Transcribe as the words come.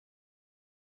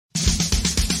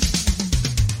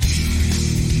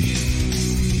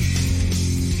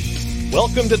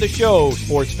Welcome to the show,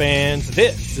 sports fans.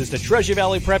 This is the Treasure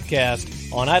Valley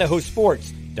Prepcast on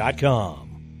idahosports.com.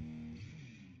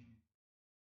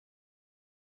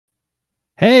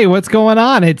 Hey, what's going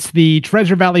on? It's the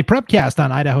Treasure Valley Prepcast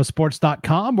on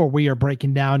idahosports.com, where we are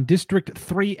breaking down District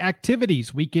 3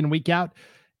 activities week in, week out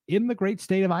in the great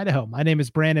state of Idaho. My name is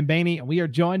Brandon Bainey, and we are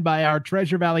joined by our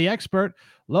Treasure Valley expert,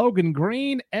 Logan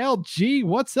Green. LG,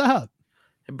 what's up?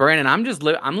 Brandon, I'm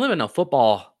living a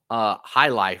football high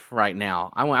life right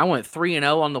now. I went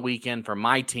 3-0 on the weekend for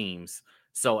my teams,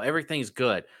 so everything's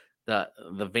good. The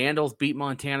Vandals beat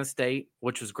Montana State,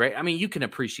 which was great. I mean, you can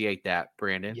appreciate that,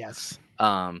 Brandon. Yes.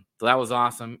 So that was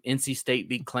awesome. NC State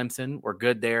beat Clemson. We're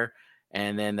good there.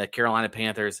 And then the Carolina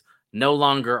Panthers no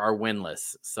longer are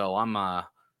winless. So I'm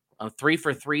 3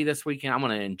 for 3 this weekend. I'm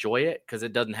going to enjoy it because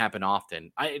it doesn't happen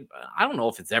often. I don't know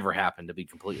if it's ever happened, to be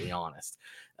completely honest.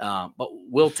 But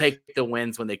we'll take the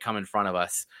wins when they come in front of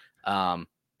us.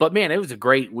 But man, it was a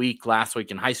great week last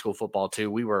week in high school football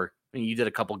too. You did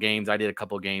a couple games. I did a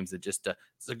couple games. It's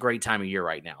a great time of year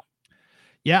right now.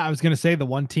 Yeah, I was going to say the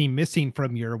one team missing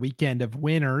from your weekend of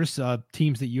winners,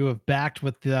 teams that you have backed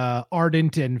with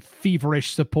ardent and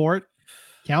feverish support,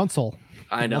 Council.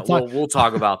 I know. We'll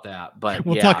talk about that, but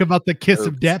we'll talk about the kiss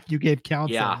of death you gave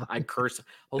Council. Yeah, I curse.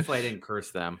 Hopefully I didn't curse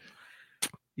them.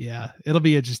 Yeah, it'll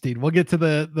be interesting. We'll get to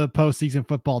the postseason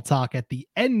football talk at the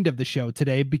end of the show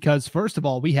today, because first of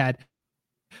all, we had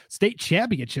state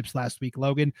championships last week,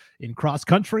 Logan, in cross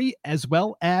country as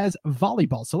well as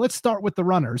volleyball. So let's start with the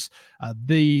runners.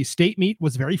 The state meet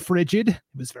was very frigid. It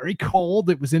was very cold.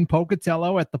 It was in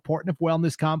Pocatello at the Portneuf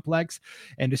Wellness Complex.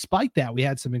 And despite that, we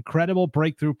had some incredible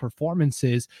breakthrough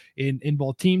performances in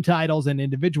both team titles and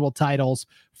individual titles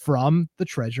from the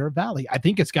Treasure Valley. I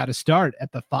think it's got to start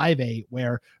at the 5A,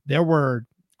 where there were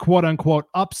quote unquote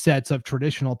upsets of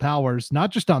traditional powers,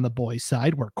 not just on the boys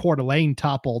side, where Coeur d'Alene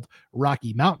toppled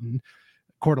Rocky Mountain.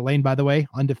 Coeur d'Alene, by the way,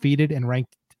 undefeated and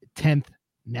ranked 10th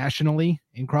nationally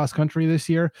in cross country this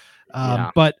year.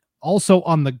 But also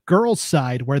on the girls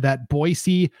side, where that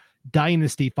Boise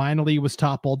dynasty finally was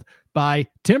toppled by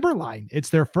Timberline. It's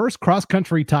their first cross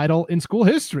country title in school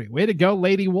history. Way to go,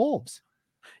 Lady Wolves.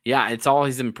 Yeah, it's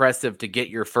always impressive to get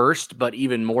your first, but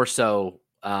even more so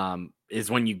is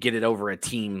when you get it over a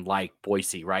team like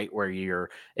Boise, right? Where you're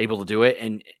able to do it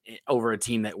and over a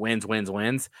team that wins.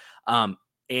 And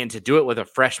to do it with a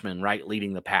freshman, right,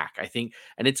 leading the pack, I think.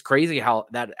 And it's crazy how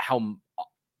not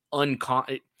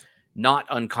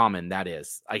uncommon that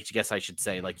is. I guess I should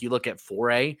say, like, you look at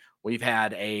 4A, we've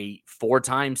had a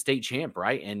 4-time state champ,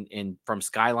 right? And from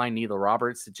Skyline, Neela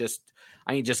Roberts, it just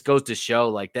goes to show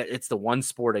like that. It's the one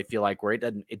sport I feel like where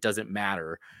it doesn't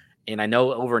matter. And I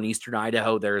know over in Eastern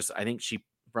Idaho, I think she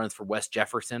runs for West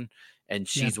Jefferson, and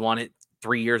she's won it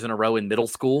 3 years in a row in middle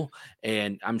school.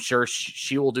 And I'm sure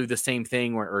she will do the same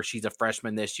thing, or she's a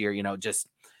freshman this year.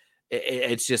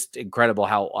 It's just incredible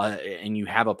how, and you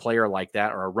have a player like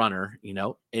that or a runner,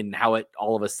 and how it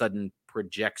all of a sudden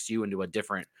projects you into a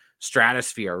different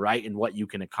stratosphere, right? And what you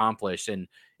can accomplish. And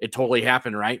it totally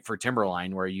happened, right, for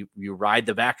Timberline, where you ride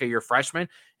the back of your freshman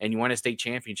and you win a state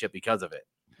championship because of it.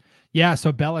 Yeah,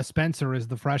 so Bella Spencer is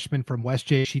the freshman from West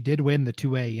J. She did win the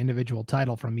 2A individual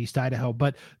title from East Idaho,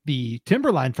 but the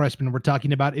Timberline freshman we're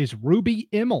talking about is Ruby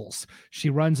Immels. She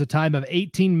runs a time of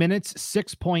 18 minutes,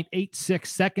 6.86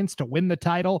 seconds to win the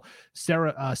title.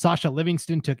 Sasha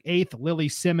Livingston took 8th. Lily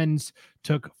Simmons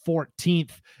took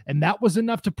 14th, and that was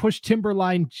enough to push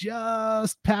Timberline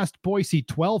just past Boise.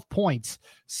 12 points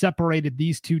separated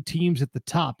these two teams at the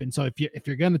top. And so if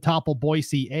you're going to topple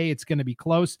Boise, A, it's going to be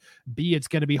close. B, it's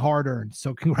going to be hard earned.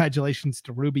 So congratulations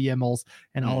to Ruby Immels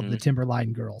and all of the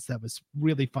Timberline girls. That was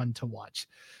really fun to watch.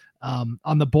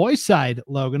 On the boys side,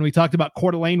 Logan, we talked about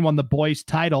Coeur d'Alene won the boys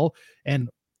title, and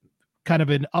kind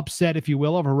of an upset, if you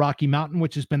will, over Rocky Mountain,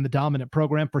 which has been the dominant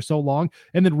program for so long.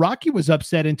 And then Rocky was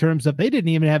upset in terms of they didn't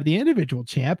even have the individual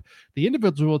champ. The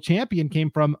individual champion came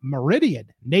from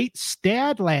Meridian, Nate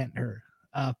Stadlander,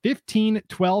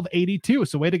 15-12-82.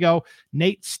 So way to go,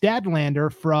 Nate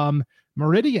Stadlander from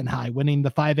Meridian High, winning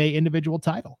the 5A individual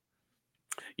title.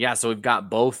 Yeah, so we've got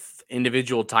both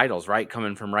individual titles, right,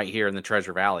 coming from right here in the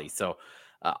Treasure Valley. So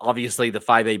obviously the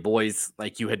 5A boys,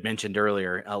 like you had mentioned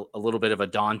earlier, a little bit of a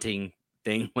daunting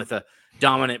thing with a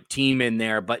dominant team in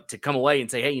there, but to come away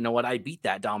and say, hey, you know what, I beat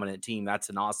that dominant team, that's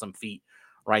an awesome feat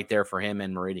right there for him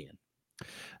and Meridian.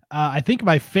 I think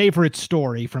my favorite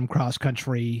story from cross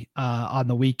country on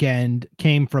the weekend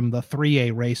came from the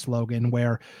 3A race, Logan,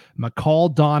 where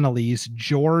McCall Donnelly's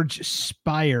George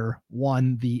Spire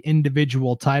won the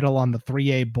individual title on the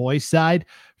 3A boys side.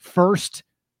 First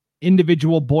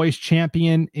individual boys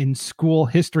champion in school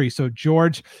history. So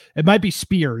George, it might be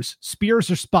Spears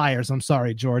or Spires. I'm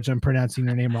sorry, George, I'm pronouncing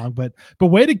your name wrong, but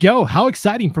way to go. How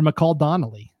exciting for McCall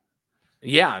Donnelly.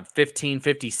 Yeah,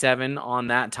 15:57 on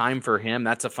that time for him.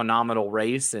 That's a phenomenal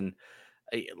race. And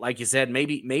like you said,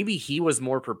 maybe he was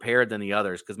more prepared than the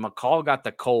others, because McCall got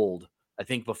the cold, I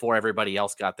think, before everybody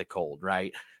else got the cold,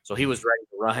 right? So he was ready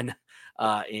to run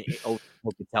over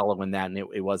Pocatello when that, and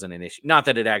it wasn't an issue. Not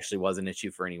that it actually was an issue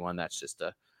for anyone. That's just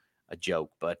a joke.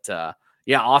 But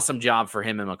yeah, awesome job for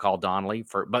him and McCall Donnelly,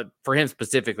 but for him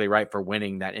specifically, right, for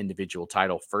winning that individual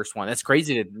title, first one. That's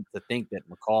crazy to think that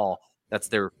McCall, that's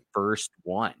their first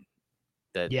one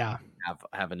that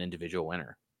have an individual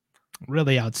winner.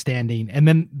 Really outstanding. And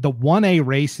then the 1A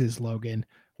races, Logan,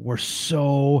 were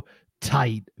so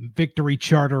tight. Victory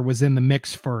Charter was in the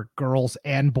mix for girls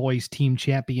and boys team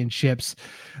championships.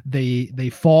 They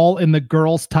fall in the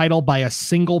girls title by a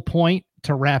single point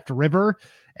to Raft River,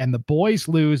 and the boys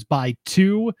lose by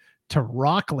 2 to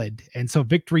Rockland. And so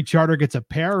Victory Charter gets a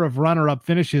pair of runner-up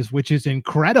finishes, which is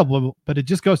incredible, but it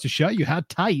just goes to show you how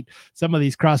tight some of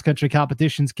these cross-country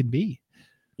competitions can be.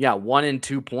 Yeah, 1 and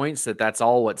 2 points, that's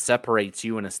all what separates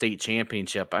you in a state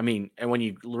championship. I mean, and when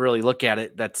you really look at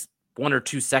it, that's 1 or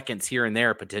 2 seconds here and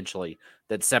there potentially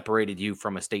that separated you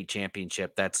from a state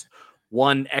championship. That's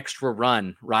 1 extra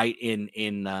run, right,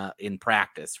 in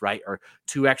practice, right, or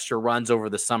 2 extra runs over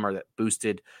the summer that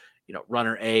boosted,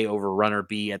 runner A over runner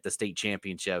B at the state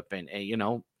championship. And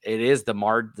it is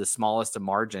the smallest of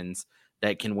margins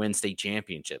that can win state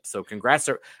championships. So congrats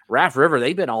to Raft River.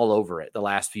 They've been all over it the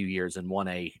last few years in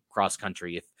 1A cross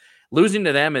country. If losing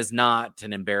to them is not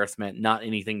an embarrassment, not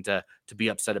anything to be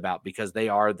upset about, because they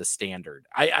are the standard.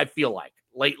 I feel like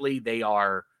lately they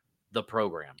are the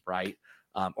program, right?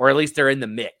 Or at least they're in the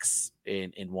mix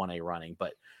in 1A running.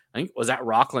 But I think, was that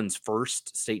Rockland's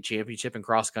first state championship in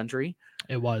cross country?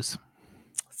 It was.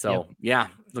 So, Yeah,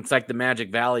 looks like the Magic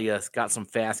Valley has got some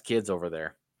fast kids over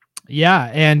there. Yeah.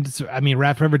 And so, I mean,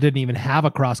 Raft River didn't even have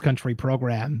a cross country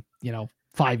program,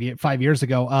 5 years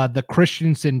ago. The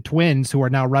Christensen twins, who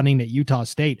are now running at Utah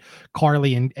State,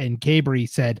 Carly and Cabry,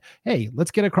 said, hey,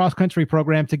 let's get a cross country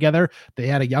program together. They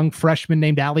had a young freshman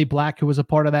named Allie Black who was a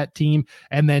part of that team.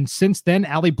 And then since then,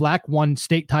 Allie Black won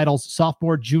state titles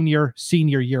sophomore, junior,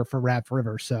 senior year for Raft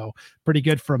River. So pretty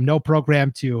good from no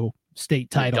program to state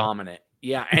title. Dominant.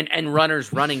 Yeah, and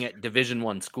runners running at Division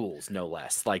I schools, no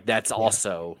less. Like, that's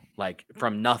also, like,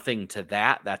 from nothing to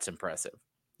that, that's impressive.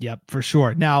 Yep, for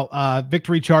sure. Now,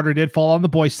 Victory Charter did fall on the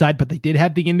boys' side, but they did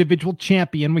have the individual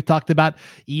champion. We talked about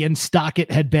Ian Stockett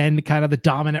had been kind of the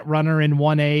dominant runner in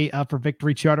 1A for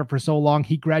Victory Charter for so long.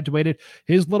 He graduated.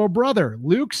 His little brother,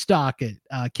 Luke Stockett,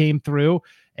 came through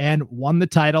and won the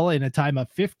title in a time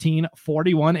of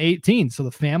 15:41:18. So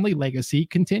the family legacy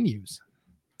continues.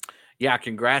 Yeah,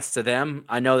 congrats to them.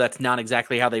 I know that's not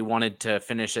exactly how they wanted to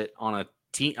finish it on a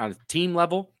team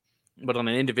level, but on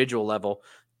an individual level,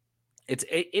 it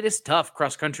is tough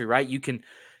cross country, right?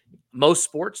 Most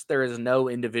sports, there is no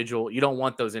individual. You don't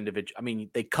want those individual. I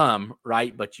mean, they come,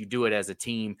 right, but you do it as a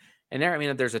team. And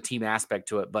there's a team aspect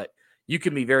to it, but you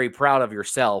can be very proud of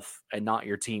yourself and not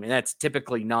your team. And that's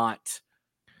typically not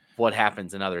what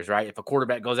happens in others, right? If a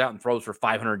quarterback goes out and throws for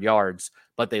 500 yards,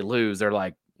 but they lose, they're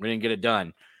like, we didn't get it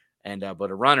done. And but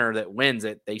a runner that wins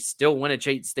it, they still win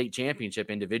a state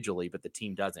championship individually, but the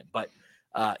team doesn't. But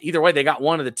either way, they got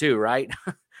one of the two, right?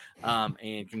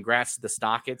 And congrats to the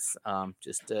Stocketts,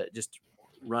 just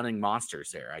running monsters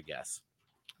there, I guess.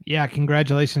 Yeah,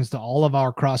 congratulations to all of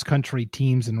our cross-country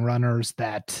teams and runners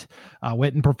that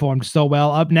went and performed so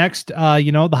well. Up next,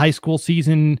 the high school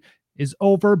season is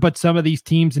over, but some of these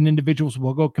teams and individuals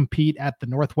will go compete at the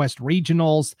Northwest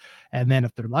Regionals. And then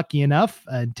if they're lucky enough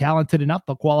and talented enough,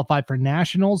 they'll qualify for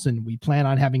nationals. And we plan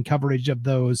on having coverage of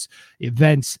those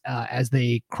events as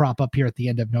they crop up here at the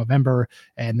end of November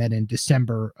and then in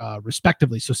December,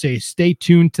 respectively. So stay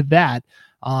tuned to that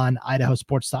on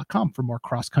idahosports.com for more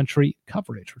cross-country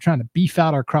coverage. We're trying to beef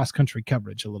out our cross-country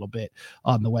coverage a little bit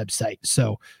on the website.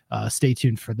 So stay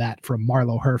tuned for that from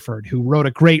Marlo Herford, who wrote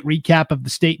a great recap of the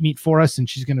state meet for us, and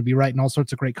she's going to be writing all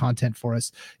sorts of great content for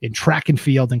us in track and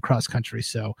field and cross-country.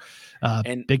 So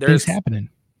big things happening.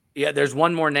 Yeah, there's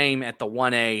one more name at the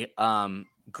 1A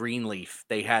Greenleaf.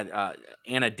 They had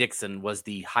Anna Dixon was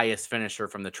the highest finisher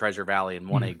from the Treasure Valley in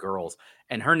 1A girls,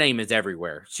 and her name is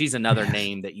everywhere. She's another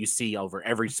name that you see over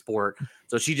every sport,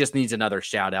 so she just needs another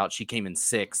shout out. She came in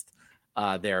 6th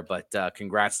there, but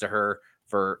congrats to her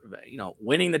for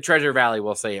winning the Treasure Valley,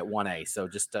 we'll say, at 1A. So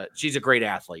just she's a great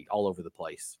athlete all over the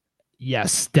place.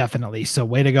 Yes, definitely. So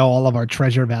way to go, all of our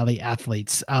Treasure Valley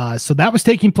athletes. So that was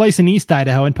taking place in East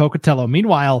Idaho in Pocatello.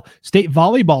 Meanwhile, state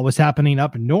volleyball was happening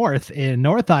up north in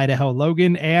North Idaho,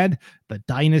 Logan, and the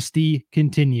dynasty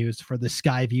continues for the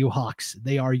Skyview Hawks.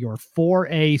 They are your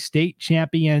 4A state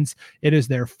champions. It is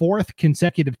their fourth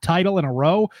consecutive title in a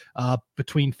row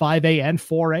between 5A and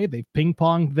 4A. They've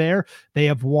ping-ponged there. They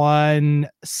have won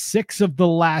 6 of the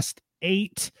last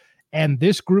 8, and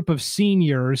this group of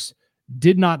seniors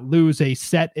did not lose a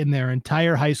set in their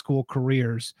entire high school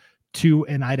careers to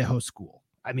an Idaho school.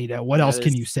 I mean, what else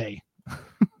can you say?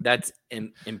 That's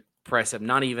impressive.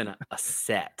 Not even a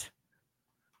set.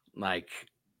 Like,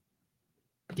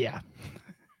 yeah.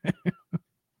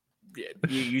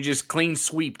 you just clean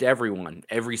sweeped everyone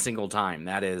every single time.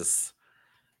 That's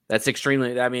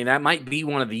extremely, I mean, that might be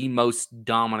one of the most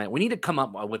dominant. We need to come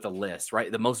up with a list,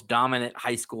 right? The most dominant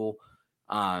high school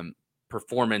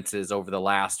performances over the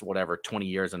last 20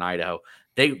 years in Idaho.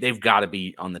 They've got to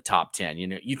be on the top 10. You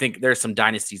know, you think there's some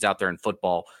dynasties out there in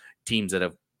football, teams that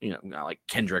have, like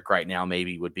Kendrick right now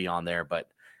maybe would be on there, but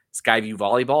Skyview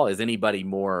volleyball, is anybody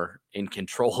more in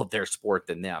control of their sport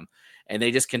than them? And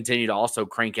they just continue to also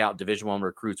crank out Division I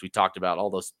recruits. We talked about all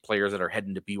those players that are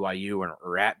heading to BYU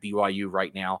or at BYU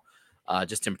right now.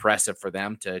 Just impressive for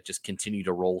them to just continue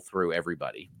to roll through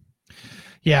everybody.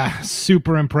 Yeah,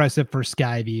 super impressive for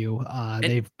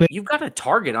Skyview. You've got a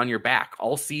target on your back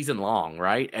all season long,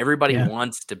 right? Everybody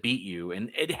wants to beat you,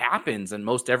 and it happens in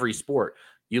most every sport.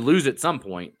 You lose at some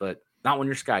point, but not when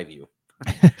you're Skyview.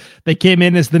 They came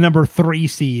in as the number 3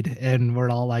 seed, and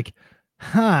we're all like,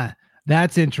 huh,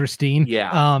 that's interesting.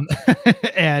 Yeah.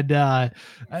 And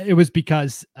it was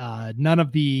because none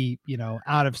of the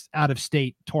out of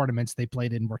state tournaments they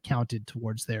played in were counted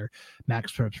towards their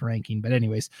Max Preps ranking. But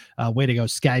anyways, way to go,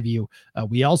 Skyview.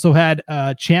 We also had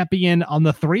a champion on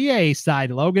the 3A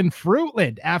side, Logan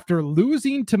Fruitland, after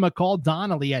losing to McCall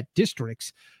Donnelly at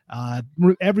districts.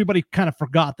 Everybody kind of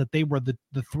forgot that they were the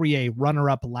 3A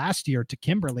runner-up last year to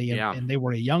Kimberly, and they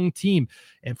were a young team.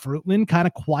 And Fruitland kind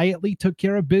of quietly took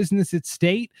care of business at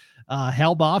state,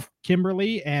 held off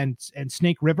Kimberly and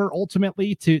Snake River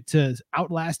ultimately to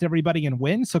outlast everybody and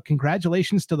win. So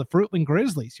congratulations to the Fruitland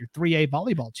Grizzlies, your 3A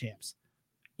volleyball champs.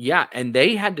 Yeah, and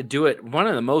they had to do it one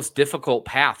of the most difficult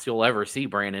paths you'll ever see,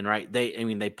 Brandon, right?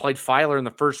 They played Filer in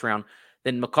the first round.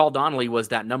 Then McCall Donnelly was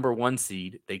that number 1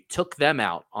 seed. They took them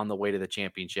out on the way to the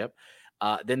championship.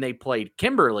 Then they played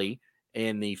Kimberly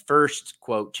in the first,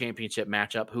 quote, championship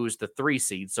matchup, who's the 3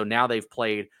 seed. So now they've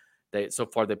played, so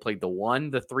far they played the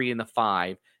 1, the 3, and the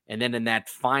 5. And then in that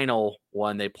final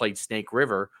one, they played Snake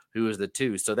River, who was the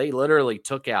 2. So they literally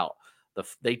took out the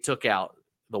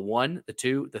 1, the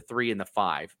 2, the 3, and the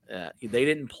 5. They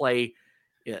didn't play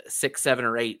 6, 7,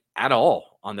 or 8 at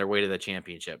all on their way to the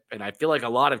championship. And I feel like a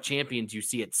lot of champions you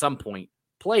see at some point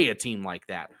play a team like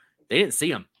that. They didn't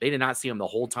see them. They did not see them the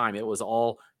whole time. It was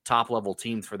all top level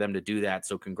teams for them to do that.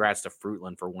 So congrats to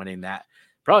Fruitland for winning that.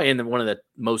 Probably in one of the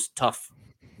most tough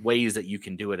ways that you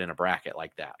can do it in a bracket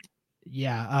like that.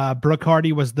 Yeah. Brooke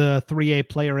Hardy was the 3A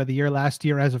player of the year last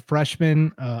year as a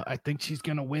freshman. I think she's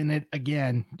going to win it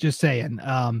again. Just saying.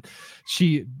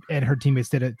 She and her teammates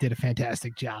did a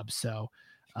fantastic job. So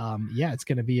it's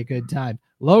going to be a good time.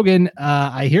 Logan,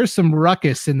 I hear some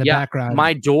ruckus in the background.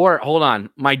 Hold on.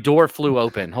 My door flew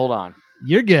open. Hold on.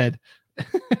 You're good.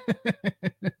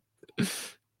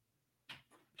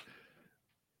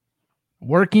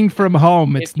 Working from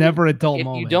home, it's never a dull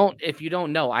moment. If you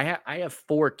don't know, I have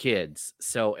 4 kids.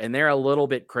 So, and they're a little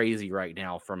bit crazy right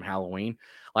now from Halloween.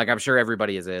 Like I'm sure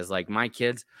everybody is. Like my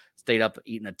kids stayed up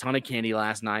eating a ton of candy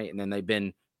last night, and then they've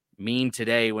been mean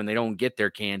today when they don't get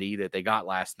their candy that they got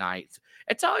last night.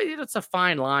 It's a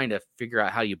fine line to figure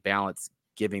out how you balance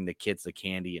giving the kids the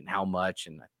candy and how much.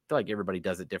 And I feel like everybody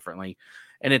does it differently,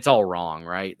 and it's all wrong,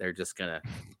 right? They're just gonna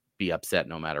be upset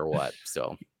no matter what.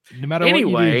 So no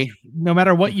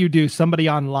matter what you do, somebody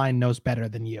online knows better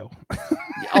than you.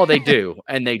 Oh, they do,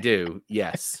 and they do.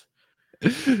 Yes.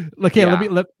 Look here,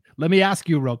 let me ask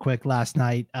you real quick. Last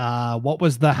night, what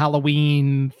was the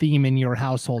Halloween theme in your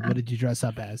household? What did you dress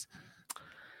up as?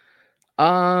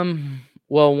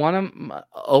 Well, one of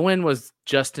Owen was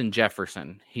Justin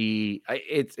Jefferson.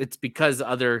 It's because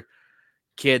other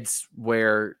kids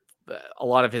where a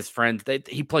lot of his friends,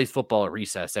 he plays football at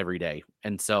recess every day.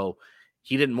 And so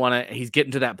he didn't want to, he's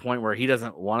getting to that point where he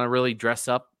doesn't want to really dress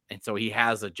up. And so he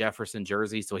has a Jefferson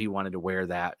jersey. So he wanted to wear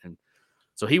that. And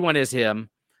so he went as him.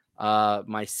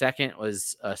 My second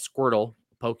was Squirtle,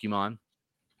 Pokemon.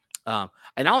 And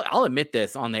I'll admit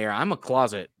this on the air. I'm a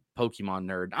closet Pokemon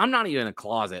nerd. I'm not even a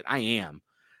closet. I am.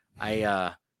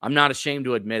 I'm not ashamed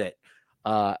to admit it.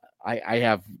 I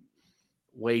have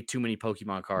way too many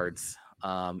Pokemon cards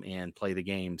and play the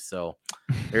game. So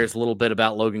there's a little bit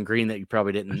about Logan Green that you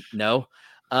probably didn't know.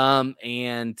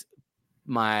 And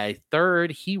my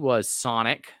third, he was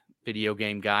Sonic, video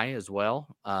game guy as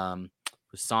well.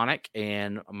 Sonic,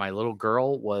 and my little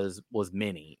girl was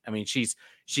Minnie. I mean, she's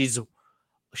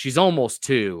almost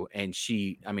 2, and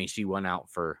she went out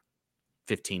for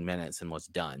 15 minutes and was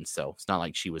done. So it's not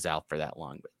like she was out for that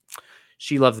long, but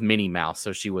she loves Minnie Mouse,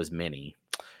 so she was Minnie.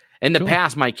 In the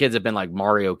past, my kids have been like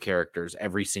Mario characters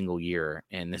every single year,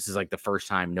 and this is like the first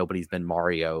time nobody's been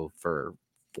Mario for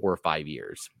 4 or 5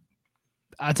 years.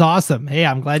 That's awesome. Hey,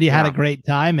 I'm glad you had a great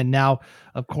time. And now,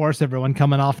 of course, everyone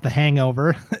coming off the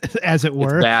hangover, as it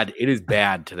were. It's bad. It is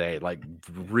bad today. Like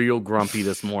real grumpy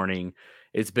this morning.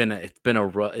 It's been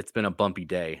a bumpy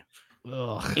day.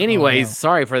 Ugh, Anyways,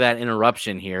 sorry for that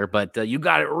interruption here, but you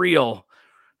got it real.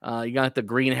 You got the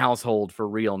Green household for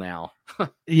real now.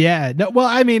 Yeah. No. Well,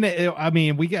 I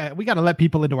mean, we got to let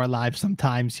people into our lives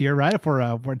sometimes here, right? If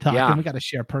we're talking, we got to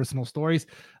share personal stories.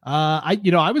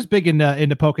 I was big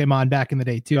into Pokemon back in the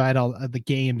day too. I had all the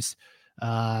games,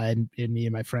 and me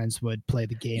and my friends would play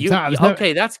the games.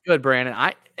 That's good,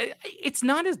 Brandon. It's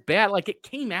not as bad. Like it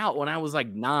came out when I was like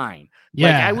 9.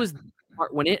 Yeah. Like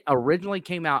when it originally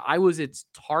came out, I was its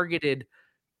targeted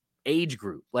age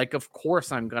group. Like, of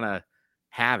course, I'm gonna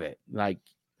have it. Like,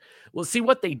 well, see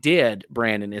what they did,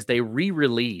 Brandon, is they're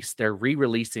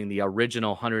re-releasing the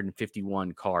original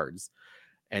 151 cards.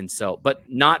 And so, but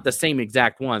not the same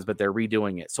exact ones, but they're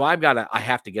redoing it. So I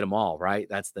have to get them all, right?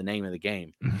 That's the name of the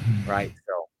game, right?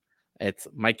 So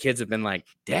my kids have been like,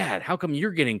 Dad, how come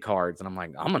you're getting cards? And I'm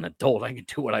like, I'm an adult. I can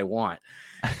do what I want.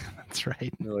 That's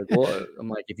right. They're like, well, I'm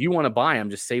like, if you want to buy them,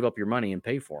 just save up your money and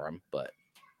pay for them. But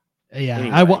yeah,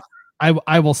 anyway.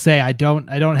 I will say I don't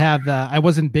have I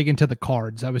wasn't big into the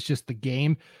cards. I was just the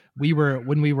game.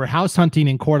 When we were house hunting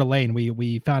in Coeur d'Alene,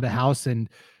 we found a house, and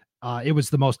it was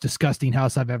the most disgusting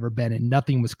house I've ever been in.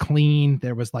 Nothing was clean.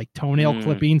 There was like toenail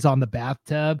clippings on the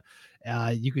bathtub.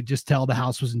 You could just tell the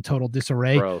house was in total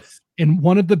disarray. Gross. In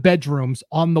one of the bedrooms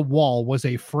on the wall was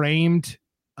a framed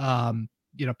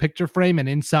picture frame, and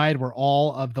inside were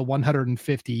all of the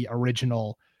 150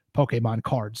 original Pokemon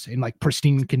cards in like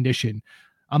pristine condition.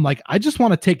 I'm like, I just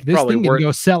want to take this thing and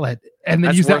go sell it, and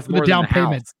then use that for the down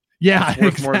payment. Yeah, it's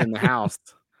worth more than the house.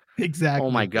 Exactly.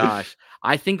 Oh my gosh,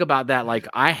 I think about that. Like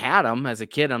I had them as a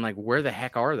kid. I'm like, where the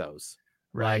heck are those?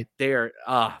 Right. Like, they're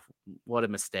what a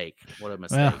mistake. What a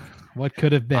mistake. Well, what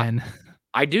could have been.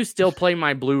 I do still play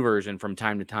my blue version from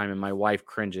time to time, and my wife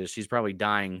cringes. She's probably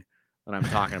dying when I'm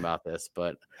talking about this,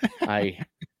 but I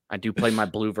do play my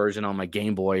blue version on my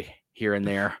Game Boy here and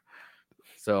there.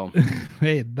 So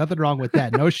hey, nothing wrong with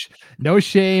that. No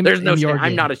shame. There's no shame.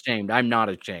 I'm not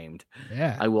ashamed.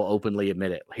 Yeah. I will openly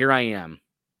admit it. Here I am.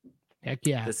 Heck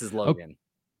yeah. This is Logan.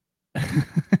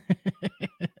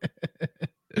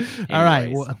 All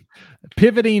right. Well,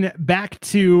 pivoting back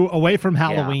to away from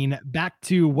Halloween, back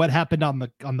to what happened on the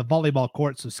volleyball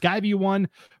court. So Skyview won,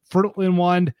 Fruitland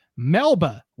won,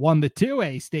 Melba won the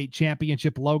 2A state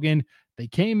championship. Logan, they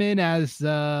came in as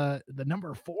the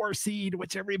number 4 seed,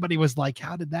 which everybody was like,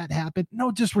 how did that happen?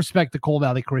 No disrespect to Cole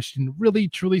Valley Christian. Really,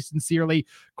 truly, sincerely.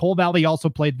 Cole Valley also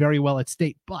played very well at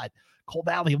state, but Cole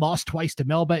Valley lost twice to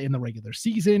Melba in the regular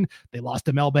season. They lost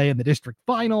to Melba in the district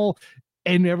final.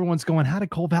 And everyone's going, how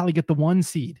did Cole Valley get the 1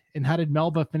 seed? And how did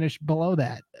Melba finish below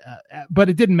that? But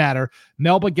it didn't matter.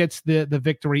 Melba gets the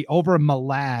victory over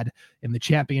Malad in the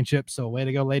championship. So way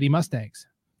to go, Lady Mustangs.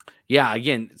 Yeah,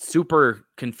 again, super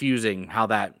confusing how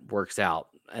that works out.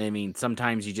 I mean,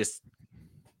 sometimes you just,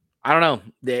 I don't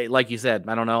know. Like you said,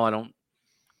 I don't know.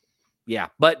 Yeah,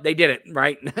 but they did it,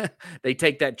 right? They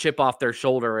take that chip off their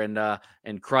shoulder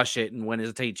and crush it and win a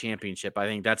state championship. I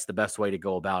think that's the best way to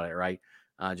go about it, right?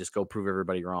 Just go prove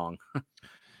everybody wrong.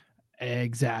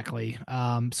 Exactly.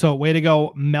 So way to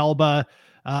go, Melba.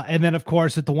 And then, of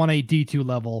course, at the 1A D2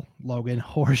 level, Logan,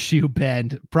 Horseshoe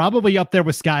Bend, probably up there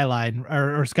with Skyline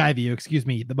or Skyview, excuse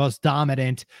me, the most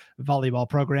dominant volleyball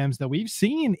programs that we've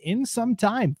seen in some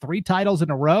time. 3 titles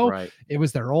in a row. Right. It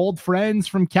was their old friends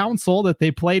from Council that they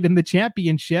played in the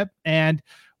championship, and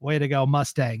way to go,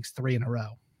 Mustangs, 3 in a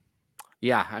row.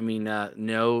 Yeah, I mean,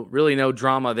 no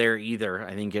drama there either.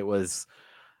 I think it was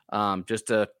just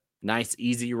a nice,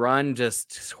 easy run,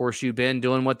 just Horseshoe Bend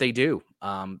doing what they do.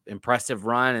 Impressive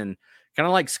run, and kind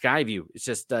of like Skyview. It's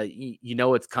just, you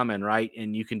know it's coming, right?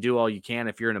 And you can do all you can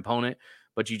if you're an opponent,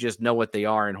 but you just know what they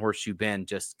are, and Horseshoe Bend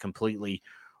just completely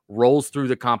rolls through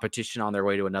the competition on their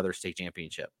way to another state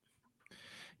championship.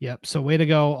 Yep. So way to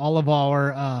go, all of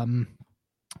our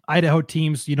Idaho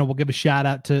teams, we'll give a shout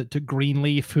out to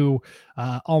Greenleaf, who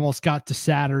almost got to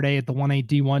Saturday at the 1A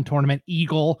D1 tournament.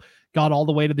 Eagle got all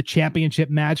the way to the championship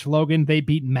match. Logan, they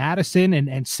beat Madison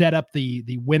and set up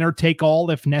the winner take all,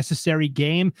 if necessary,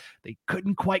 game. They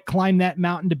couldn't quite climb that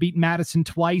mountain to beat Madison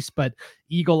twice, but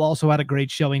Eagle also had a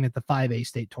great showing at the 5A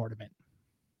state tournament.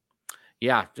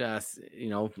 Yeah,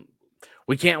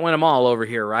 we can't win them all over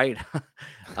here, right?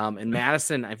 And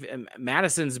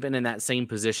Madison's been in that same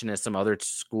position as some other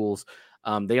schools.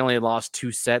 They only lost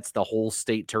 2 sets the whole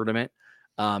state tournament,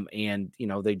 and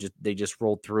they just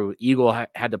rolled through. Eagle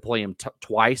had to play them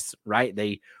twice, right?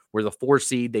 They were the 4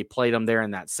 seed. They played them there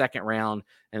in that second round,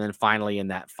 and then finally in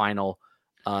that final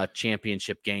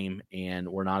championship game, and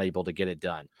were not able to get it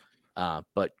done.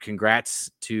 But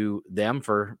congrats to them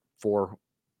for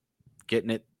getting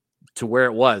it to where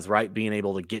it was, right? Being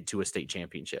able to get to a state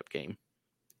championship game.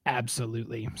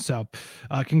 Absolutely. So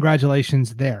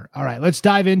congratulations there. All right, let's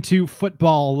dive into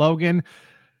football, Logan.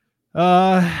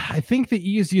 I think the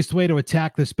easiest way to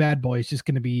attack this bad boy is just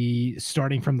going to be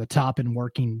starting from the top and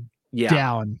working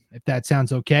down, if that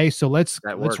sounds okay. So let's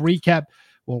recap.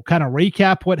 We'll kind of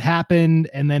recap what happened,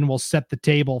 and then we'll set the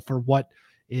table for what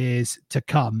is to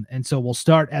come. And so we'll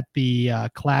start at the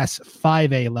Class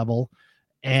 5A level.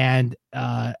 And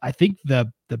I think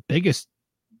the biggest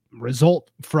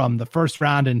result from the first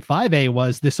round in 5A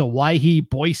was this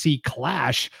Owyhee-Boise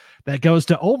clash that goes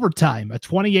to overtime, a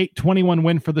 28-21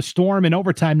 win for the Storm in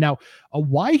overtime. Now,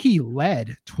 Owyhee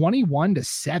led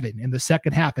 21-7 in the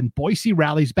second half, and Boise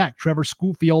rallies back. Trevor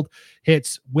Schofield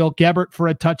hits Will Gebert for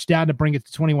a touchdown to bring it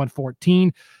to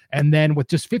 21-14. And then with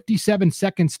just 57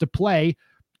 seconds to play,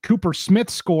 Cooper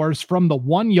Smith scores from the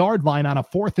 1-yard line on a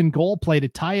 4th and goal play to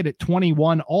tie it at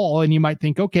 21 all. And you might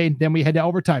think, okay, then we head to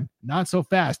overtime. Not so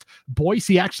fast.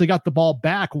 Boise actually got the ball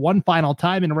back one final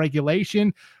time in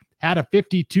regulation, had a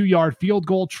 52-yard field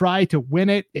goal try to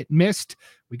win it. It missed.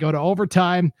 We go to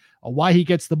overtime. Owyhee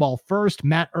gets the ball first.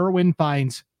 Matt Irwin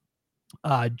finds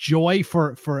Joy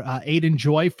for Aiden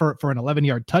Joy for an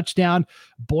 11-yard touchdown.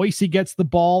 Boise gets the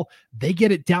ball. They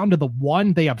get it down to the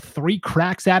 1. They have 3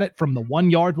 cracks at it from the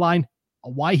 1-yard line.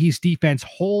 Owyhee's defense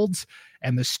holds,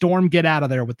 and the Storm get out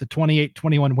of there with the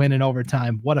 28-21 win in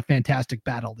overtime. What a fantastic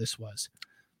battle this was.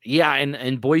 Yeah,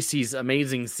 and Boise's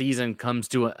amazing season comes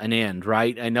to an end,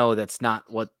 right? I know that's not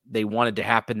what they wanted to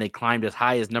happen. They climbed as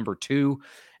high as number 2,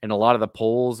 and a lot of the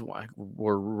polls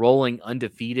were rolling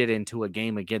undefeated into a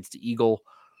game against Eagle,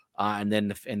 and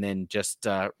then just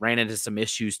ran into some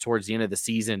issues towards the end of the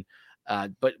season.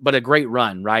 But a great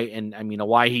run, right? And I mean,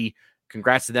 Owyhee,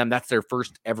 congrats to them. That's their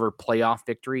first ever playoff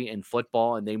victory in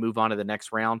football, and they move on to the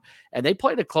next round. And they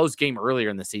played a close game earlier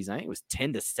in the season. I think it was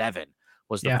 10-7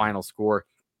 was the final score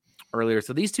earlier.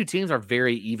 So these two teams are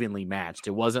very evenly matched.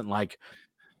 It wasn't like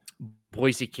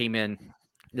Boise came in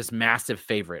this massive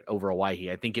favorite over Owyhee.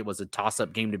 I think it was a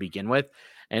toss-up game to begin with,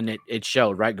 and it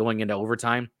showed, right, going into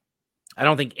overtime. I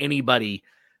don't think anybody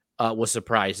was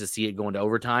surprised to see it go into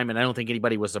overtime, and I don't think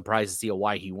anybody was surprised to see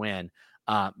Owyhee win.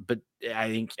 But I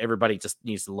think everybody just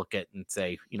needs to look at and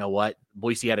say, you know what,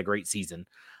 Boise had a great season.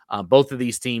 Both of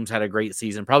these teams had a great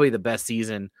season, probably the best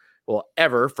season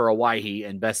ever for Owyhee,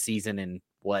 and best season in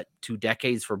 2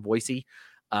 decades for Boise.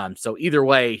 So either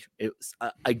way, it was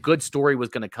a good story was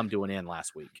going to come to an end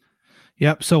last week.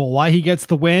 Yep. So Owyhee gets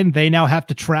the win. They now have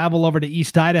to travel over to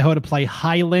East Idaho to play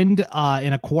Highland in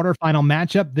a quarterfinal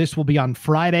matchup. This will be on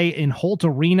Friday in Holt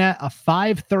Arena, a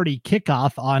 5:30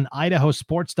 kickoff on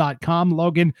idahosports.com.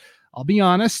 Logan, I'll be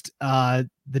honest, the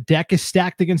deck is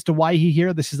stacked against Owyhee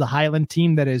here. This is a Highland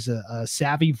team that is a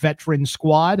savvy veteran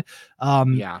squad.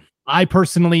 I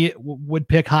personally would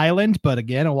pick Highland, but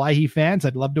again, Owyhee fans,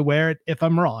 I'd love to wear it if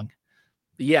I'm wrong.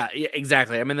 Yeah,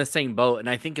 exactly. I'm in the same boat, and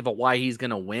I think if Owyhee's going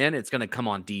to win, it's going to come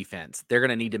on defense. They're going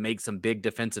to need to make some big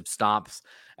defensive stops,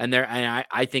 and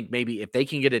I think maybe if they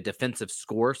can get a defensive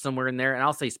score somewhere in there, and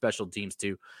I'll say special teams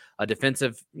too, a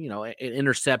defensive, an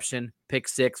interception, pick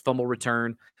six, fumble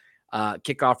return,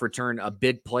 kickoff return, a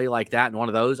big play like that, and one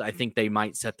of those, I think they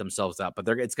might set themselves up. But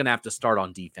it's going to have to start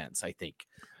on defense, I think.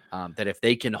 That if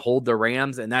they can hold the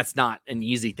Rams, and that's not an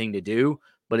easy thing to do,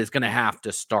 but it's going to have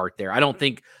to start there. I don't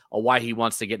think Owyhee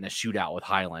wants to get in a shootout with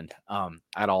Highland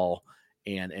at all,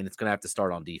 and it's going to have to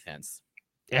start on defense.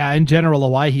 Yeah, in general,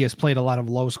 Owyhee has played a lot of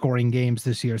low-scoring games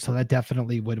this year, so that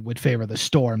definitely would favor the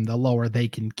Storm. The lower they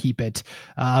can keep it.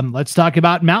 Let's talk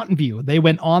about Mountain View. They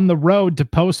went on the road to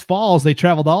Post Falls. They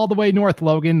traveled all the way north,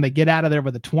 Logan. They get out of there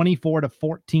with a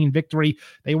 24-14 victory.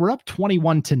 They were up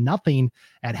 21-0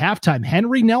 at halftime.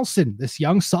 Henry Nelson, this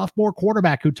young sophomore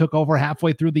quarterback who took over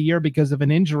halfway through the year because of an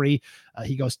injury,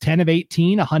 he goes 10 of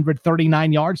 18,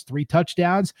 139 yards, 3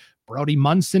 touchdowns. Brody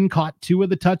Munson caught 2 of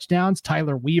the touchdowns.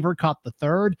 Tyler Weaver caught the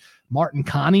 3rd. Martin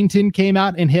Connington came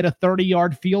out and hit a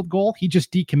 30-yard field goal. He just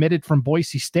decommitted from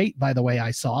Boise State, by the way,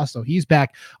 I saw. So he's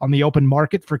back on the open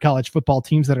market for college football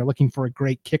teams that are looking for a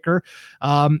great kicker.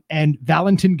 And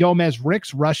Valentin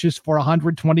Gomez-Ricks rushes for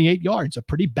 128 yards. A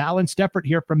pretty balanced effort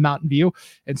here from Mountain View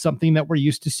and something that we're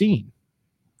used to seeing.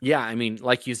 Yeah, I mean,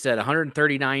 like you said,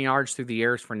 139 yards through the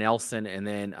airs for Nelson, and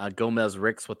then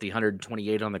Gomez-Ricks with the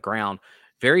 128 on the ground.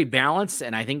 Very balanced,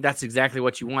 and I think that's exactly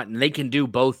what you want. And they can do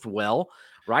both well,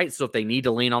 right? So if they need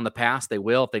to lean on the pass, they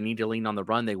will. If they need to lean on the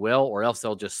run, they will, or else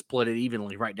they'll just split it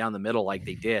evenly right down the middle like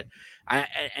they did.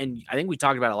 And I think we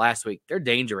talked about it last week. They're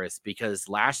dangerous because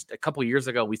a couple years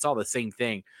ago, we saw the same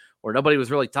thing where nobody was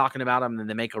really talking about them, and then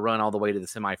they make a run all the way to the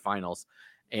semifinals.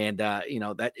 And,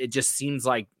 that it just seems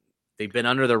like they've been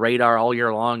under the radar all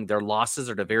year long. Their losses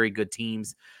are to very good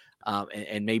teams,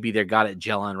 and maybe they got it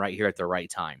gelling right here at the right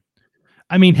time.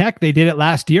 I mean, heck, they did it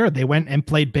last year. They went and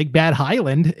played Big Bad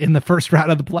Highland in the first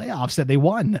round of the playoffs and they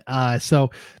won.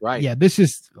 Right. Yeah, this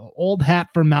is old hat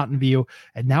from Mountain View.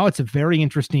 And now it's a very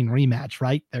interesting rematch,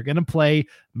 right? They're going to play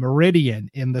Meridian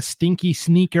in the Stinky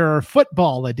Sneaker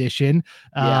football edition.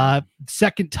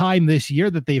 Second time this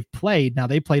year that they've played. Now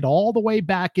they played all the way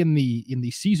back in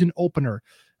the season opener,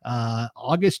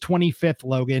 August 25th,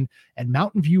 Logan, and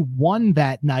Mountain View won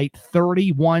that night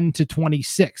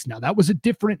 31-26. Now that was a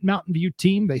different Mountain View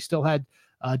team. They still had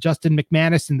Justin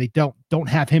McManus, and they don't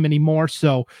have him anymore.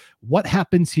 So what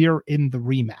happens here in the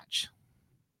rematch?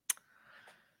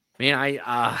 Man,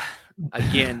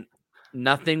 again,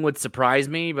 nothing would surprise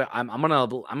me, but I'm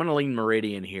gonna lean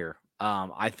Meridian here.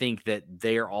 I think that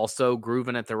they are also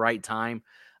grooving at the right time.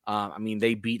 I mean,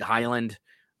 they beat Highland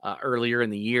earlier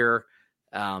in the year.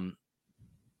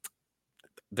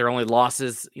 Their only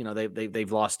losses,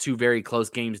 they've lost 2 very close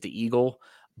games to Eagle,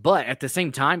 but at the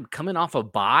same time, coming off a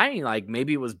bye, like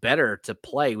maybe it was better to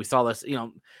play. We saw this,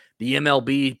 the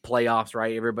MLB playoffs,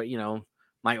 right? Everybody,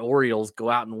 my Orioles go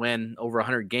out and win over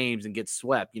 100 games and get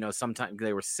swept. Sometimes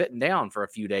they were sitting down for a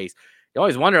few days. You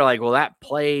always wonder, like, will that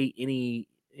play any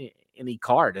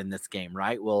card in this game,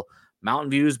 right? Well,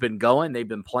 Mountain View's been going. They've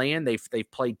been playing.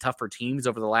 They've played tougher teams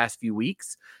over the last few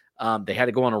weeks. They had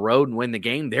to go on a road and win the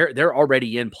game. They're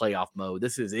already in playoff mode.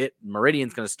 This is it.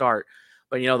 Meridian's going to start.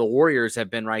 But, the Warriors have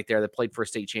been right there. They played for a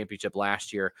state championship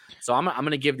last year. So I'm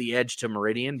going to give the edge to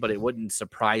Meridian, but it wouldn't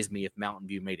surprise me if Mountain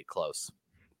View made it close.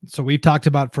 So we've talked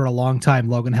about for a long time,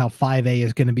 Logan, how 5A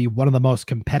is going to be one of the most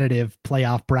competitive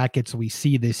playoff brackets we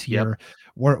see this year. Yep.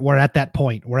 We're at that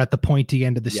point. We're at the pointy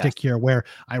end of the stick here where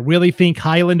I really think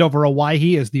Highland over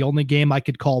Owyhee is the only game I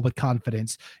could call with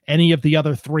confidence. Any of the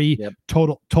other 3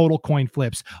 total coin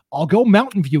flips. I'll go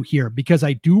Mountain View here because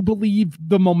I do believe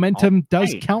the momentum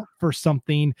does count for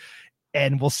something.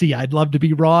 And we'll see. I'd love to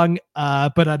be wrong,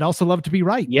 but I'd also love to be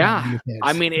right. Yeah.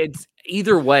 I mean, it's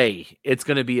either way, it's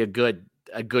going to be a good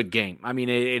game. I mean,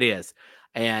 it is.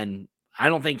 And I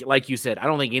don't think, like you said, I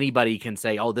don't think anybody can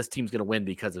say, oh, this team's going to win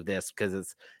because of this,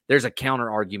 because there's a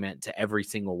counter argument to every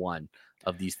single one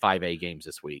of these 5A games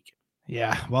this week.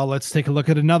 Yeah, well, let's take a look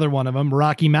at another one of them.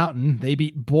 Rocky Mountain. They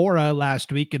beat Bora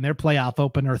last week in their playoff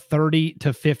opener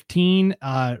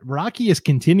 30-15. Rocky is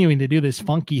continuing to do this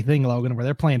funky thing, Logan, where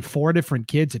they're playing 4 different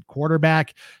kids at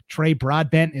quarterback. Trey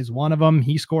Broadbent is one of them.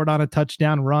 He scored on a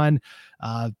touchdown run.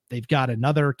 They've got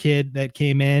another kid that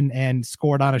came in and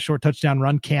scored on a short touchdown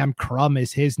run. Cam Crum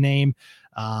is his name.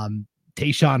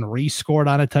 Tayshawn Reese scored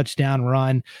on a touchdown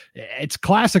run. It's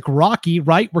classic Rocky,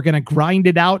 right? We're going to grind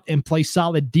it out and play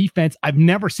solid defense. I've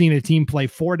never seen a team play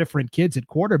 4 different kids at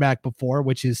quarterback before,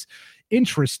 which is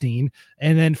interesting.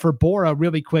 And then for Bora,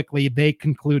 really quickly, they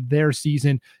conclude their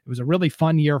season. It was a really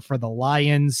fun year for the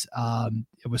Lions.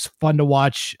 It was fun to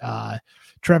watch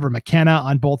Trevor McKenna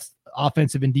on both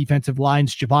offensive and defensive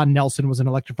lines. Javon Nelson was an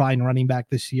electrifying running back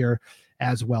this year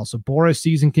as well. So Bora's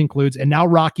season concludes, and now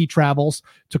Rocky travels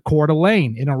to Coeur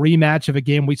d'Alene in a rematch of a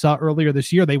game we saw earlier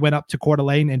this year. They went up to Coeur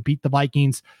d'Alene and beat the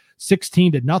Vikings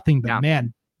 16-0. But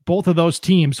man, both of those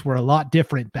teams were a lot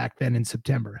different back then in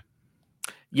September.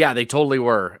 Yeah, they totally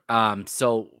were.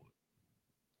 So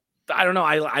I don't know.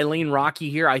 I lean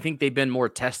Rocky here. I think they've been more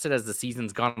tested as the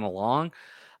season's gone along.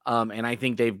 And I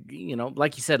think they've,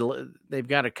 like you said, they've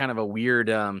got a kind of a weird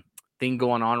thing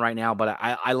going on right now, but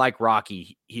I like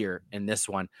Rocky here in this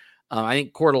one. I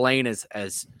think Coeur d'Alene is,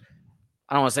 as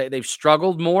I don't want to say, they've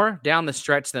struggled more down the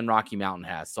stretch than Rocky Mountain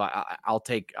has. So I'll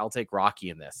take Rocky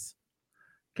in this.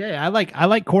 Okay, I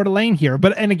like Coeur d'Alene here,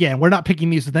 and again, we're not picking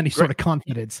these with any sort of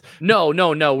confidence. No,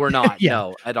 we're not. Yeah,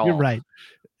 no, at all. You're right.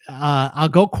 I'll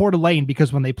go Coeur d'Alene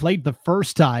because when they played the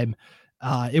first time,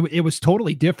 it was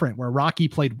totally different. Where Rocky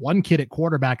played 1 kid at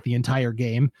quarterback the entire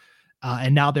game.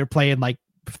 and now they're playing like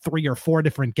 3 or 4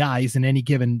 different guys in any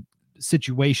given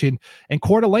situation. And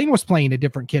Coeur d'Alene was playing a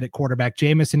different kid at quarterback,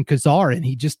 Jamison Kazar, and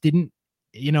he just didn't,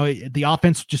 the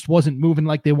offense just wasn't moving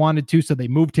like they wanted to. So they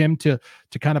moved him to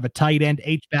kind of a tight end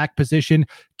H-back position.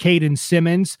 Caden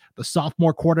Simmons, the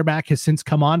sophomore quarterback, has since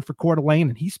come on for Coeur d'Alene,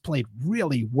 and he's played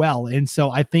really well. And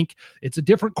so I think it's a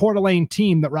different Coeur d'Alene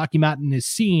team that Rocky Mountain is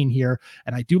seeing here.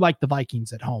 And I do like the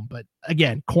Vikings at home, but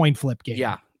again, coin flip game.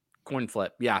 Yeah. Coin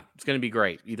flip. Yeah. It's going to be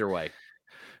great either way.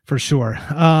 For sure.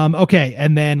 Okay.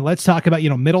 And then let's talk about,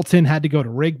 Middleton had to go to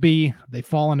Rigby. They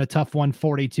fall in a tough one,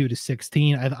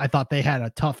 42-16. I thought they had a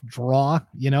tough draw.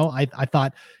 I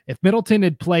thought if Middleton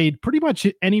had played pretty much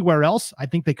anywhere else, I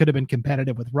think they could have been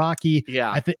competitive with Rocky.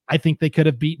 Yeah. I think they could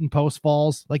have beaten Post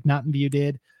Falls like Mountain View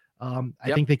did.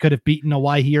 I think they could have beaten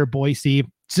Hawaii or Boise.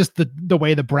 It's just the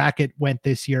way the bracket went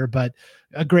this year, but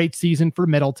a great season for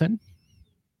Middleton.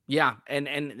 Yeah.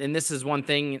 And this is one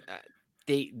thing,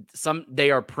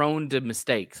 they are prone to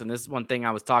mistakes. And this is one thing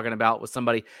I was talking about with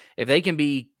somebody. If they can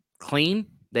be clean,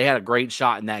 they had a great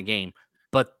shot in that game,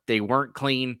 but they weren't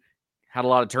clean, had a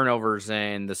lot of turnovers,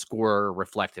 and the score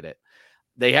reflected it.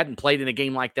 They hadn't played in a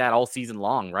game like that all season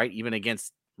long, right? Even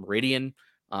against Meridian,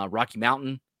 Rocky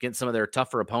Mountain, against some of their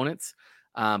tougher opponents.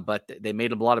 But they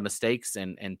made a lot of mistakes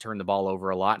and turned the ball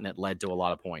over a lot, and it led to a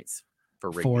lot of points for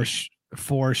Rigby.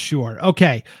 For sure.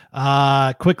 Okay.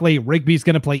 Quickly, Rigby's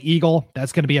going to play Eagle.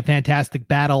 That's going to be a fantastic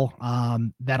battle.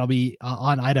 That'll be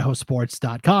on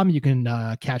idahosports.com. You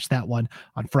can catch that one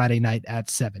on Friday night at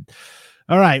 7.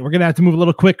 All right. We're going to have to move a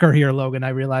little quicker here, Logan, I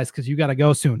realize, because you got to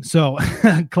go soon. So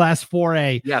Class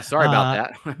 4A. Yeah. Sorry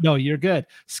about that. No, you're good.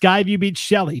 Skyview beat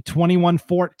Shelley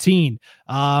 21-14.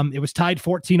 It was tied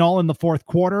 14-all in the fourth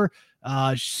quarter.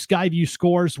 Skyview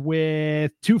scores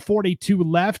with 2:42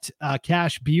 left.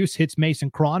 Cash Buse hits Mason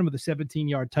Cron with a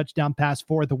 17-yard touchdown pass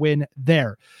for the win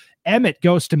there. Emmett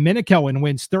goes to Minico and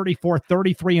wins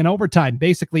 34-33 in overtime.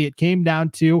 Basically, it came down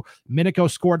to Minico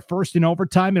scored first in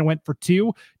overtime and went for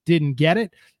 2, didn't get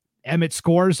it. Emmett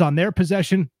scores on their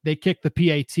possession. They kick the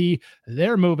PAT.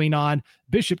 They're moving on.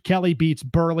 Bishop Kelly beats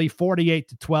Burley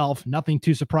 48-12. Nothing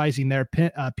too surprising there.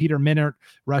 Peter Minert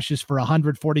rushes for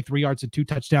 143 yards and 2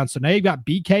 touchdowns. So now you've got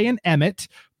BK and Emmett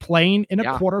playing in a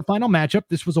quarterfinal matchup.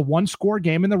 This was a 1-score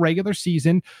game in the regular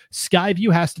season.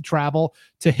 Skyview has to travel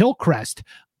to Hillcrest.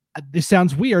 This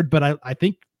sounds weird, but I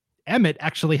think Emmett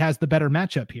actually has the better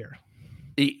matchup here.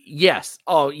 Yes.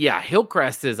 Oh, yeah.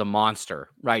 Hillcrest is a monster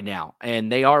right now,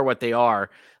 and they are what they are.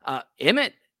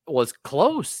 Emmett was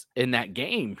close in that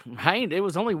game, right? It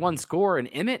was only 1 score, and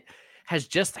Emmett has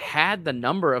just had the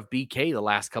number of BK the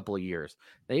last couple of years.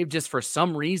 They've just, for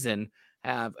some reason,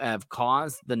 have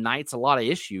caused the Knights a lot of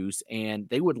issues, and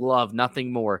they would love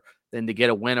nothing more than to get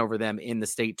a win over them in the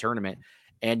state tournament.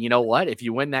 And you know what? If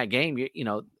you win that game,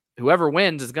 whoever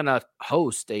wins is going to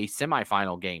host a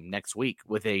semifinal game next week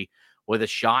with a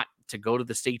shot to go to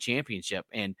the state championship.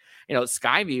 And,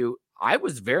 Skyview, I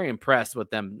was very impressed with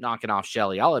them knocking off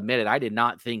Shelley. I'll admit it. I did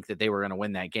not think that they were going to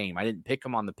win that game. I didn't pick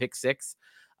them on the pick 6.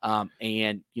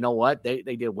 And you know what? They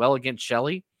did well against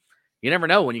Shelley. You never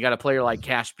know when you got a player like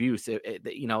Cash Buse.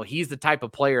 He's the type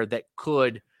of player that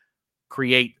could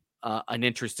create an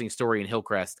interesting story in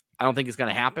Hillcrest. I don't think it's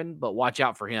going to happen, but watch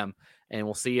out for him. And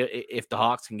we'll see if the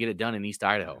Hawks can get it done in East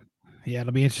Idaho. Yeah,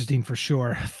 it'll be interesting for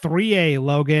sure. 3A,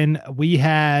 Logan, we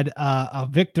had a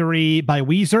victory by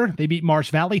Weiser. They beat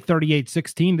Marsh Valley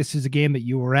 38-16. This is a game that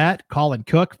you were at. Colin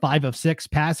Cook, 5 of 6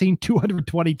 passing,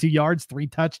 222 yards, 3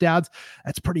 touchdowns.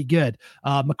 That's pretty good.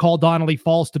 McCall Donnelly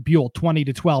falls to Buell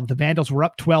 20-12. The Vandals were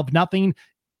up 12-0.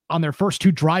 On their first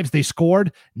 2 drives, they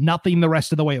scored nothing the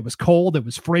rest of the way. It was cold. It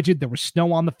was frigid. There was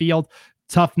snow on the field.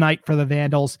 Tough night for the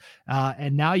Vandals.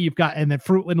 And now and then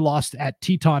Fruitland lost at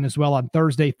Teton as well on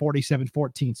Thursday,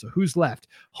 47-14. So who's left?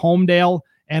 Homedale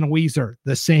and Weiser,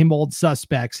 the same old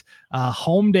suspects.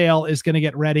 Homedale is going to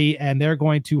get ready, and they're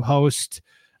going to host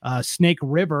Snake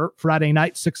River Friday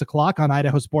night, 6:00 on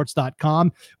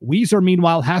idahosports.com. Weiser,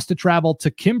 meanwhile, has to travel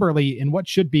to Kimberly in what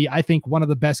should be, I think, one of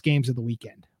the best games of the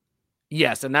weekend.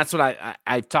 Yes, and that's what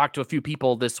I've talked to a few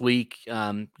people this week,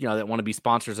 that want to be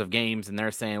sponsors of games, and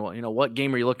they're saying, well, what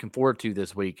game are you looking forward to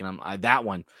this week? And I'm that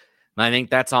one. And I think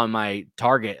that's on my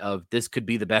target of this could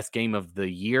be the best game of the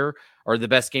year or the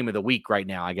best game of the week right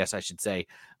now, I guess I should say.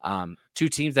 2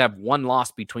 teams that have 1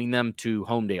 loss between them to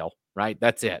Homedale, right?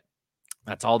 That's it.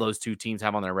 That's all those 2 teams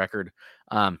have on their record.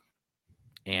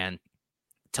 And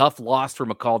tough loss for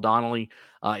McCall Donnelly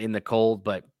in the cold,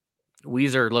 but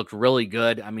Weiser looked really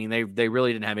good. I mean, they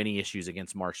really didn't have any issues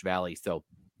against Marsh Valley. So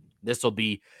this will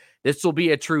be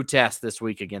a true test this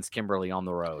week against Kimberly on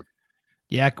the road.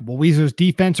 Yeah, will Weezer's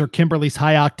defense or Kimberly's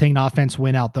high-octane offense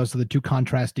win out? Those are the two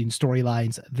contrasting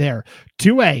storylines there.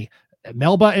 2A,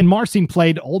 Melba and Marsing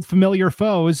played old familiar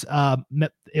foes.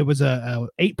 It was a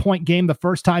 8-point game the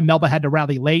first time. Melba had to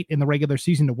rally late in the regular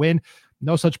season to win.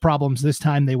 No such problems this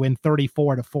time. They win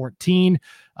 34-14.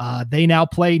 They now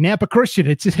play Nampa Christian.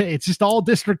 It's just all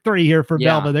District 3 here for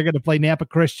Melba. They're going to play Nampa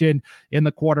Christian in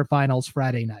the quarterfinals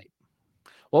Friday night.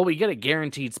 Well, we get a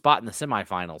guaranteed spot in the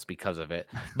semifinals because of it,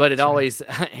 but it always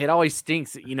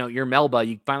stinks. You know, you're Melba,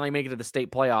 you finally make it to the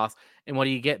state playoffs, and what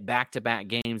do you get? Back-to-back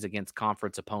games against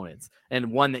conference opponents,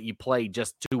 and one that you played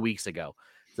just 2 weeks ago.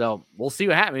 So we'll see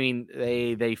what happens. I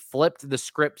mean, they flipped the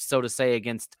script, so to say,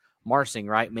 against Marsing,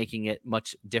 right, making it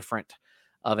much different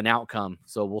of an outcome.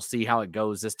 So we'll see how it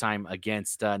goes this time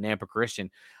against Nampa Christian.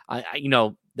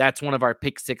 That's one of our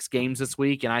pick 6 games this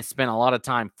week, and I spent a lot of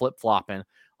time flip-flopping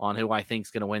on who I think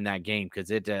is going to win that game because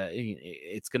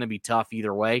it's going to be tough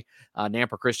either way.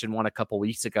 Nampa Christian won a couple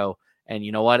weeks ago, and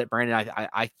you know what, Brandon,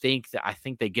 I think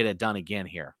they get it done again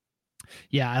here.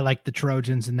 Yeah, I like the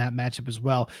Trojans in that matchup as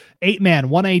well. 8-man,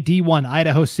 1A D1,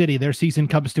 Idaho City. Their season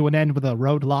comes to an end with a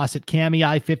road loss at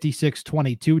Kamei,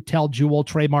 56-22. Tel Jewel,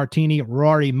 Trey Martini,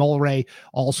 Rory Mulray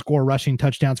all score rushing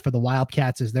touchdowns for the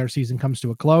Wildcats as their season comes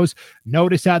to a close.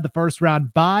 Notice had the first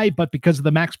round bye, but because of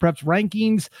the Max Preps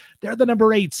rankings, they're the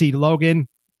number 8 seed, Logan.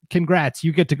 Congrats.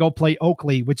 You get to go play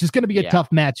Oakley, which is going to be a tough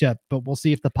matchup, but we'll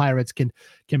see if the Pirates can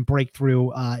break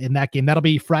through in that game. That'll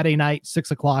be Friday night,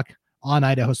 6 o'clock. On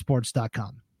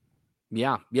idahosports.com.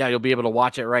 Yeah, you'll be able to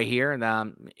watch it right here.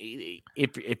 And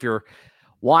if you're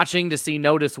watching to see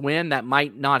Notice win, that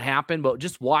might not happen, but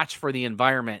just watch for the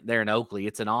environment there in Oakley.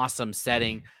 It's an awesome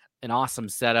setting, an awesome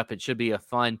setup. It should be a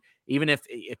fun, even if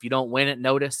you don't win at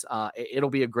Notice, it'll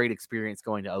be a great experience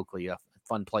going to Oakley, a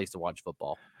fun place to watch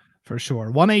football. For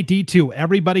sure. 1A D2.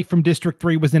 Everybody from District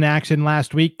 3 was in action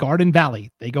last week. Garden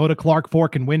Valley, they go to Clark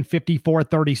Fork and win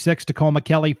 54-36. Tacoma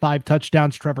Kelly, 5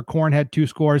 touchdowns. Trevor Korn had 2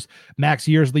 scores. Max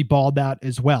Yearsley balled out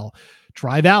as well.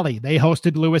 Tri-Valley, they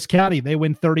hosted Lewis County. They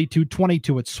win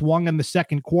 32-22. It swung in the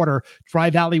second quarter.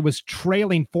 Tri-Valley was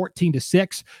trailing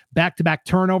 14-6. Back-to-back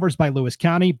turnovers by Lewis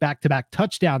County. Back-to-back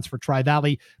touchdowns for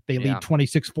Tri-Valley. They lead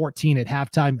 26-14 at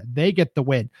halftime. They get the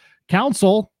win.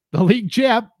 Council, the league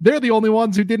champ, they're the only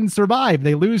ones who didn't survive.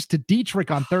 They lose to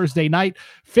Dietrich on Thursday night,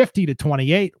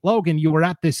 50-28. Logan, you were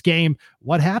at this game.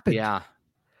 What happened? Yeah.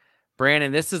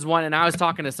 Brandon, this is one, and I was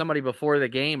talking to somebody before the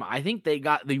game. I think they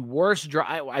got the worst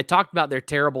draw. I talked about their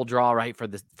terrible draw, right, for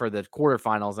the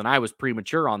quarterfinals, and I was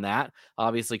premature on that,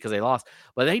 obviously, because they lost.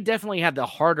 But they definitely had the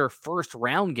harder first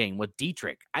round game with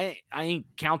Dietrich. I think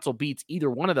Council beats either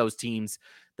one of those teams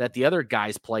that the other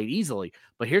guys played easily.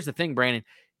 But here's the thing, Brandon.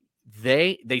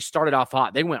 They started off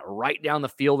hot. They went right down the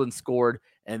field and scored,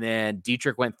 and then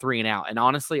Dietrich went 3 and out. And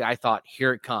honestly, I thought,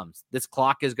 here it comes. This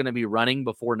clock is going to be running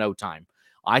before no time.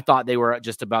 I thought they were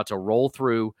just about to roll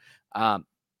through.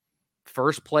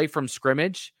 First play from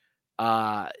scrimmage,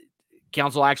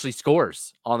 Council actually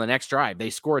scores on the next drive. They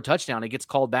score a touchdown. It gets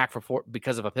called back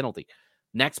because of a penalty.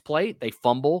 Next play, they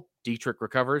fumble. Dietrich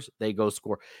recovers. They go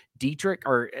score. Dietrich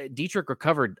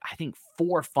recovered, I think,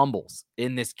 4 fumbles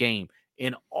in this game,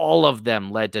 and all of them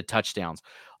led to touchdowns.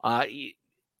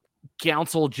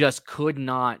 Council just could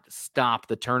not stop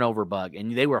the turnover bug,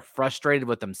 and they were frustrated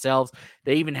with themselves.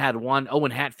 They even had one. Owen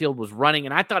Hatfield was running,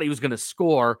 and I thought he was going to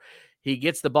score. He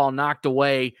gets the ball knocked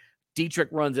away. Dietrich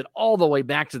runs it all the way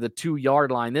back to the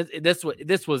 2-yard line.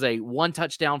 This was a 1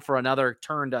 touchdown for another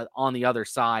turned on the other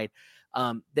side.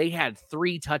 They had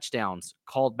 3 touchdowns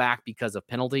called back because of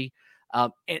penalty.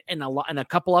 And a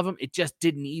couple of them, it just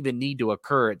didn't even need to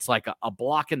occur. It's like a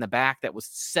block in the back that was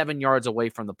 7 yards away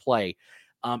from the play.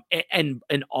 And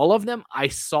all of them, I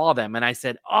saw them and I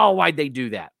said, oh, why'd they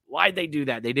do that? Why'd they do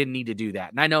that? They didn't need to do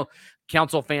that. And I know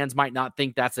Council fans might not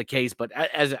think that's the case, but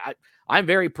I'm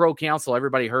very pro Council.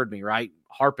 Everybody heard me, right?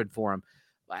 Harping for him.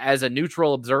 As a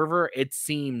neutral observer, it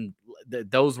seemed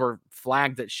that those were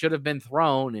flags that should have been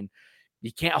thrown, and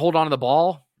you can't hold on to the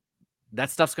ball. That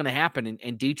stuff's going to happen.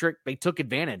 And Dietrich, they took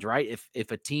advantage, right?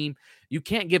 If a team, you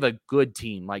can't give a good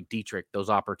team like Dietrich those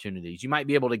opportunities. You might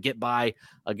be able to get by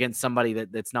against somebody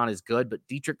that's not as good, but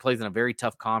Dietrich plays in a very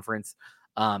tough conference.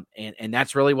 And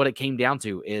that's really what it came down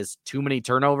to, is too many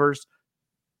turnovers,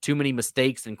 too many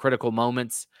mistakes in critical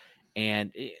moments.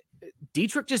 And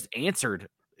Dietrich just answered.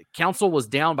 Council was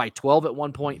down by 12 at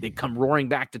one point. They come roaring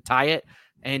back to tie it,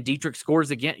 and Dietrich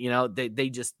scores again. You know,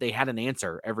 they had an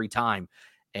answer every time.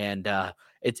 And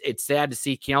it's sad to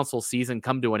see Council's season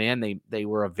come to an end. They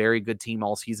were a very good team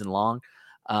all season long,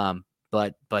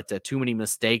 but too many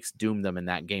mistakes doomed them in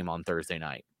that game on Thursday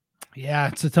night. Yeah,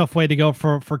 it's a tough way to go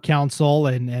for Council,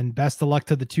 and best of luck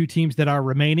to the two teams that are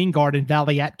remaining. Garden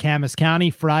Valley at Camas County,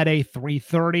 Friday,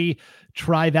 3:30.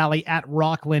 Tri-Valley at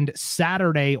Rockland,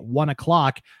 Saturday, 1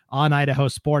 o'clock on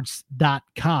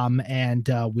idahosports.com. And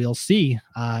we'll see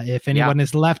if anyone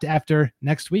is left after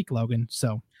next week, Logan.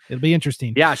 So it'll be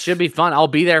interesting. Yeah, it should be fun. I'll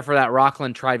be there for that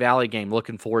Rockland Tri-Valley game.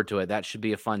 Looking forward to it. That should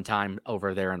be a fun time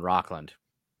over there in Rockland.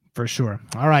 For sure.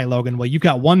 All right, Logan. Well, you've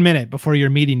got 1 minute before your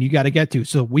meeting you got to get to.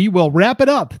 So we will wrap it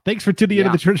up. Thanks for tuning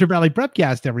into the Treasure Valley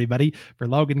Prepcast, everybody. For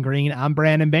Logan Green, I'm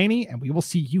Brandon Baney, and we will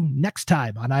see you next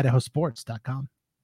time on idahosports.com.